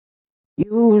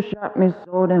You shot me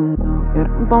so damn well. You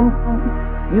bum bum.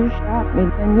 You shot me,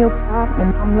 then you popped,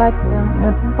 and I'm like damn.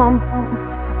 You bum bum.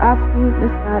 I see the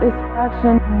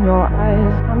satisfaction in your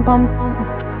eyes. Bum bum.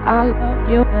 I love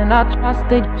you and I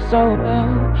trusted you so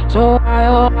well. So I,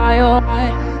 oh I, oh I.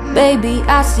 Baby,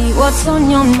 I see what's on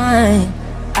your mind.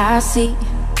 I see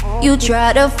you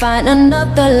try to find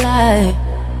another lie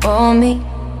for me.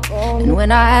 And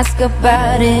when I ask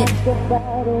about it,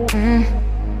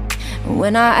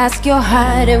 when I ask, you're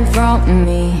hiding from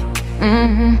me.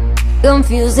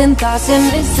 Confusing thoughts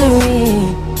and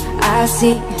mystery. I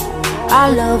see our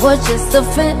love was just a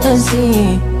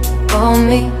fantasy for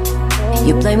me.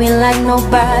 You play me like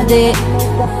nobody.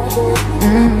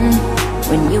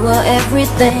 When you were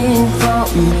everything for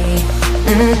me.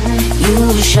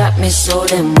 You shot me so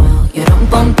damn well. You dum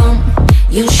bum bum.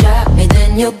 You shot me,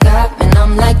 then you got me, and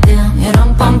I'm like damn. You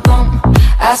dum bum bum.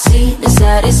 I see the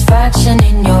satisfaction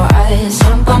in your eyes.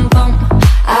 Dum bum bum.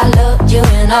 I loved you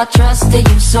and I trusted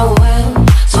you so well.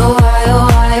 So why, oh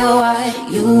why, oh why?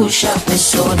 You shot me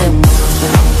so damn well. You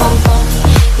dum bum bum.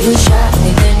 You shot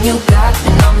me, then you got me,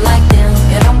 and I'm like damn.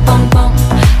 You dum bum bum.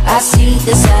 I see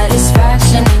the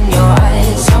satisfaction in your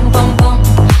eyes. Dum bum bum.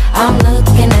 I'm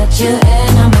looking at you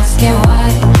and I'm asking why.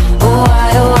 Oh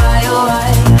why, oh why, oh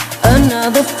why?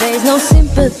 Another phase, no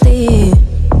sympathy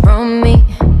from me.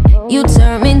 You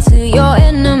turn me into your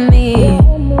enemy.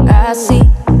 I see,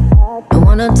 don't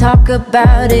wanna talk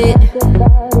about it.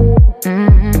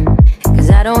 Cause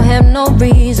I don't have no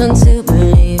reason to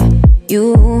believe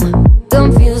you.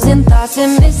 Confusing thoughts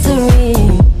and mystery.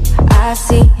 I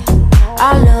see,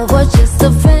 our love was just a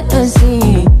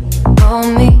fantasy for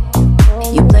me.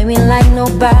 You play me like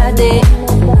nobody.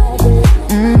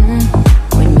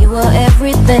 When you were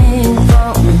everything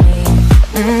for me.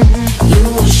 You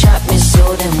shot me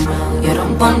so damn well. You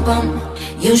dum bum bum.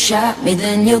 You shot me,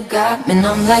 then you got me, and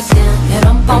I'm like damn. You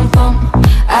dum bum bum.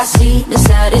 I see the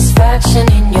satisfaction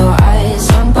in your eyes.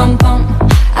 Dum bum bum.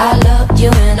 I loved you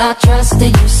and I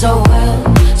trusted you so well.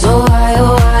 So why,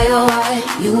 oh why, oh why?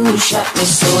 You shot me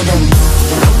so damn well.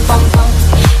 You dum bum bum.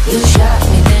 You shot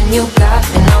me, then you got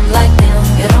me, and I'm like damn.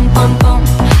 You dum bum bum.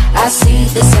 I see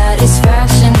the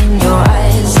satisfaction in your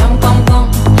eyes. Dum bum bum.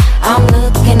 I'm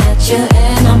looking at you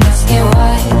and I'm asking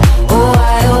why. Oh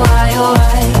why, oh why, oh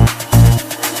why?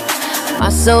 My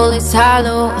soul is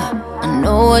hollow. I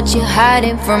know what you're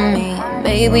hiding from me.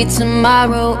 Maybe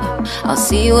tomorrow I'll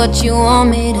see what you want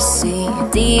me to see.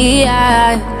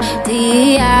 D.I.,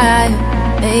 D.I.,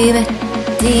 baby,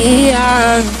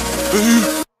 D.I.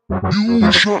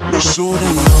 You shot me so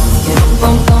damn well. You dum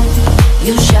bum bum.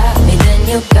 You shot me, then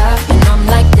you got me, and I'm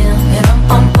like damn. You dum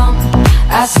bum bum.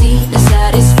 I see the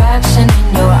satisfaction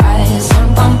in your eyes.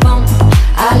 Dum bum bum.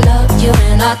 I loved you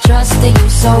and I trusted you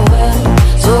so well.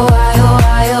 So why, oh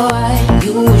why, oh why?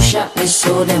 You shot me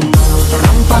so damn well. You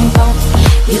dum bum bum.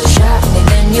 You shot me,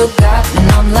 then you got me,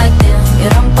 and I'm like damn. You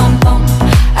dum bum bum.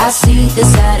 I see the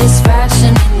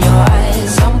satisfaction in your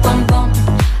eyes. Dum bum bum.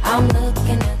 I'm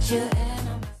looking at you and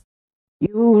I'm.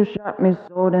 You shot me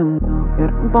so damn well. You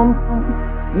bum bum.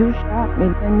 You shot me,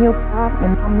 then you popped,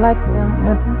 and I'm like damn.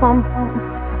 You bum bum.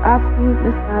 I see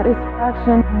the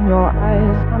satisfaction in your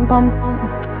eyes. Bum bum bum.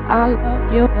 I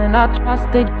love you and I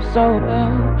trusted you so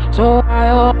well. So I,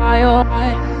 oh I, oh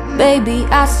I. Baby,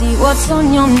 I see what's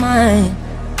on your mind.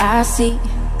 I see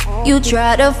you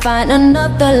try to find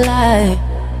another lie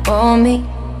for me.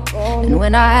 And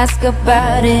when I ask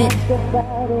about it,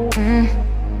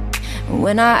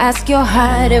 when I ask, you're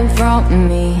hiding from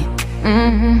me.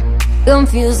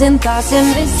 Confusing thoughts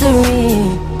and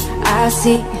mystery. I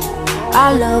see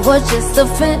our love was just a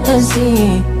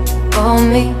fantasy for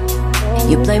me.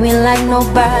 You play me like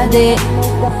nobody.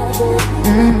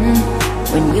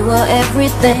 When you were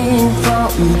everything for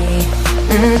me.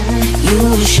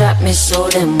 You shot me so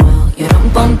damn well. You dum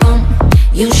bum bum.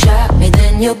 You shot me,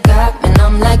 then you got me, and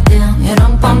I'm like damn. You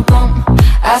dum bum bum.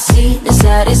 I see the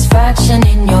satisfaction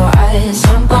in your eyes.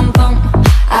 Dum bum bum.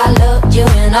 I loved you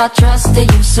and I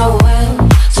trusted you so well.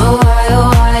 So why, oh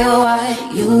why, oh why?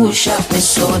 You shot me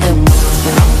so damn well.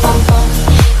 You dum bum bum.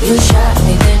 You shot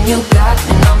me, then you got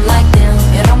me, and I'm like damn.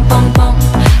 You dum bum bum.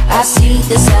 I see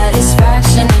the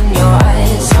satisfaction in your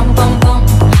eyes. Dum bum bum.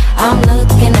 I'm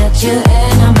looking at you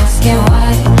and I'm asking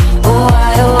why. Oh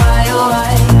why, oh why, oh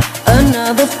why?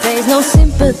 Another phase, no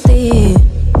sympathy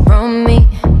from me.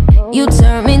 You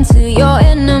turn me into your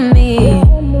enemy.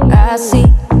 I see,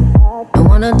 don't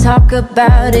wanna talk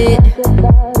about it.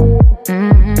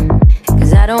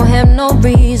 Cause I don't have no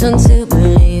reason to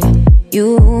believe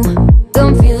you.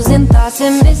 Confusing thoughts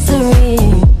and mystery.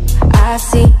 I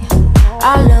see,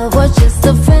 our love was just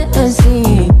a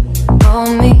fantasy for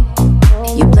me.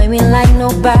 You play me like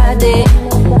nobody.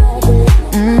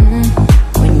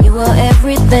 When you were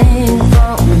everything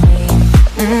for me.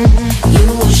 You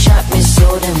shot me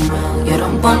so damn well. You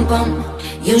dum bum bum.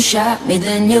 You shot me,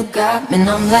 then you got me, and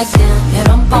I'm like damn. You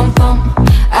dum bum bum.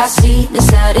 I see the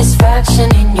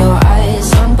satisfaction in your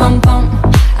eyes. Dum bum bum.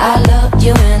 I loved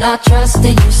you and I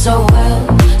trusted you so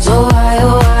well. So why,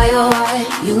 oh why, oh why?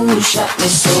 You shot me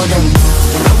so damn well.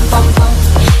 You dum bum bum.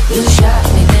 You shot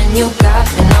me, then you got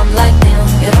me, and I'm like damn.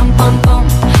 You dum bum bum.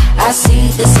 I see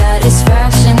the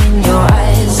satisfaction in your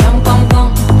eyes. Dum bum bum.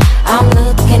 I'm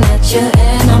looking at you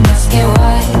and I'm asking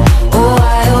why. Oh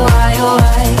why, oh why, oh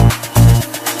why?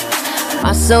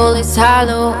 My soul is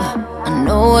hollow. I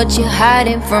know what you're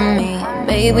hiding from me.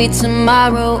 Maybe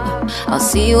tomorrow I'll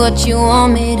see what you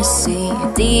want me to see.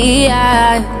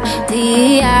 D.I.,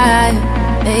 D.I.,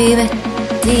 baby,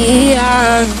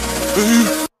 D.I.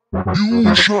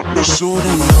 You shot me so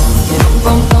damn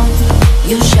well.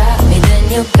 You shot me, then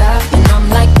you got me, and I'm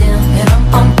like damn.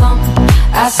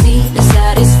 I see the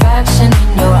satisfaction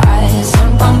in your eyes.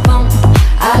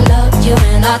 I loved you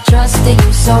and I trusted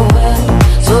you so well.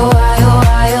 So why, oh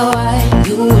why, oh why?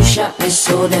 You shot me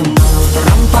so damn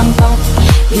well.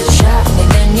 You shot me,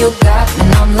 then you got me,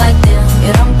 and I'm like damn.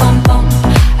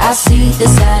 I see the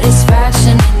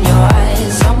satisfaction in your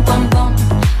eyes.